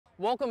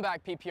Welcome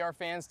back, PPR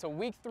fans, to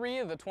Week 3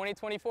 of the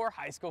 2024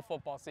 high school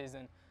football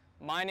season.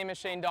 My name is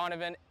Shane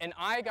Donovan, and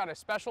I got a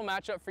special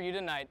matchup for you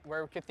tonight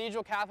where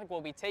Cathedral Catholic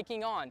will be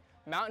taking on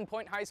Mountain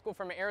Pointe High School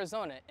from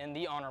Arizona in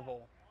the Honor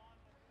Bowl.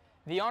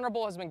 The Honor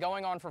Bowl has been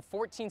going on for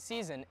 14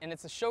 seasons, and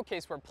it's a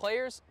showcase where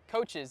players,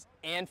 coaches,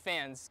 and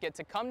fans get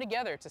to come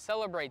together to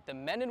celebrate the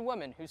men and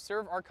women who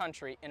serve our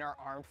country in our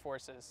armed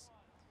forces.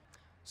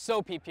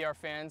 So, PPR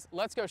fans,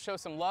 let's go show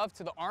some love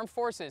to the armed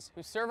forces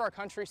who serve our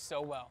country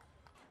so well.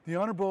 The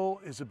Honor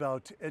Bowl is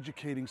about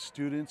educating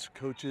students,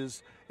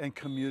 coaches, and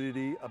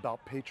community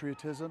about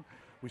patriotism.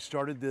 We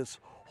started this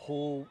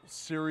whole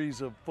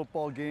series of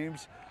football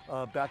games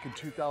back in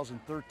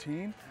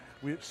 2013.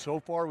 So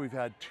far we've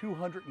had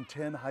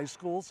 210 high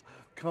schools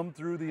come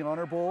through the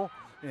Honor Bowl,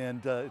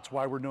 and it's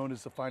why we're known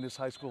as the finest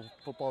high school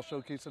football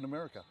showcase in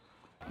America.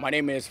 My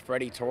name is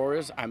Freddie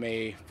Torres. I'm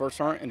a first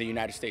sergeant in the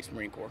United States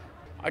Marine Corps.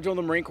 I joined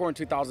the Marine Corps in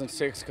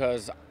 2006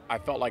 because I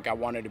felt like I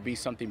wanted to be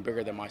something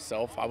bigger than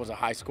myself. I was a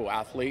high school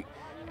athlete,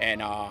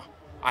 and I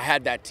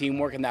had that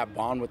teamwork and that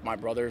bond with my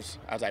brothers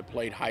as I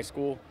played high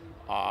school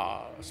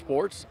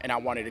sports, and I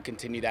wanted to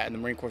continue that, and the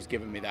Marine Corps has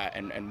given me that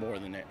and more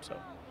than it.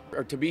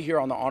 So, to be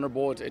here on the Honor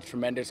Bowl, it's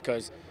tremendous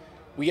because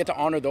we get to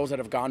honor those that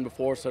have gone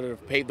before, so that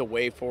have paved the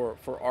way for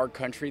our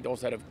country,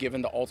 those that have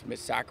given the ultimate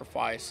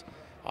sacrifice.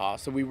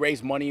 So we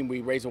raise money and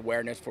we raise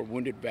awareness for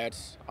wounded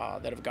vets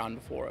that have gone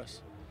before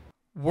us.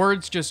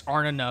 Words just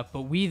aren't enough,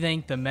 but we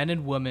thank the men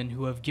and women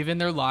who have given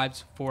their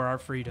lives for our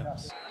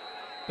freedoms.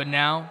 But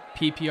now,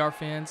 PPR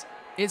fans,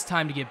 it's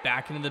time to get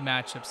back into the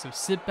matchup, so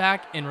sit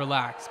back and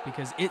relax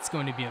because it's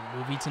going to be a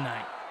movie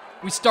tonight.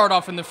 We start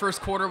off in the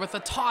first quarter with a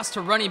toss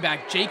to running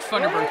back Jake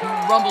Funderburg,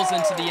 who rumbles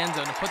into the end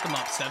zone to put them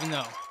up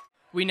 7-0.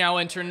 We now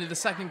enter into the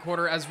second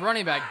quarter as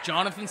running back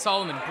Jonathan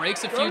Solomon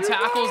breaks a few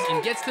tackles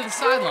and gets to the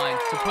sideline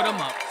to put them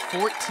up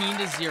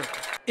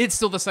 14-0. It's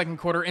still the second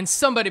quarter, and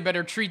somebody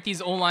better treat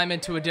these O-linemen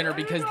to a dinner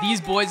because these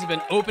boys have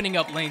been opening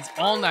up lanes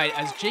all night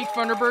as Jake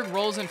Funderburg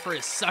rolls in for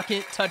his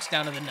second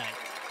touchdown of the night.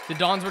 The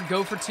Dons would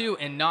go for two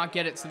and not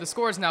get it, so the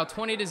score is now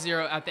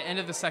 20-0 at the end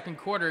of the second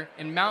quarter,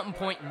 and Mountain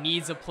Pointe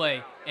needs a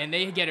play, and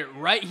they get it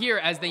right here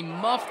as they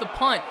muff the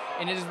punt,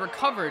 and it is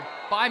recovered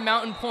by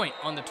Mountain Pointe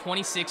on the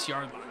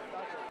 26-yard line.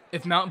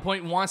 If Mountain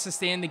Pointe wants to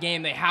stay in the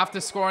game, they have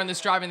to score on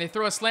this drive, and they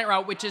throw a slant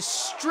route, which is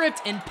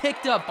stripped and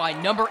picked up by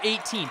number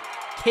 18,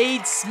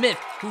 Cade Smith,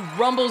 who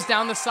rumbles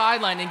down the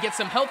sideline and gets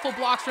some helpful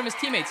blocks from his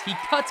teammates. He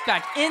cuts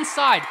back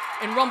inside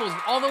and rumbles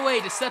all the way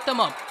to set them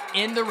up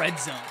in the red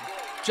zone.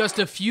 Just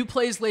a few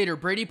plays later,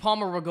 Brady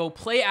Palmer will go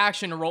play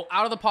action and roll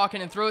out of the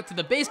pocket and throw it to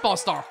the baseball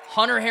star,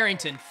 Hunter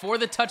Harrington, for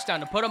the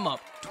touchdown to put him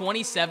up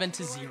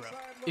 27-0.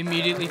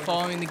 Immediately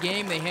following the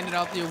game, they handed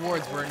out the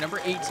awards where number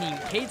 18,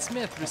 Cade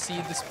Smith,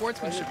 received the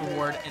Sportsmanship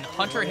Award and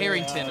Hunter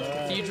Harrington of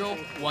Cathedral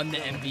won the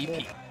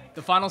MVP.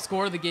 The final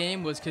score of the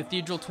game was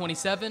Cathedral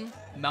 27,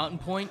 Mountain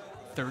Pointe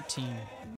 13.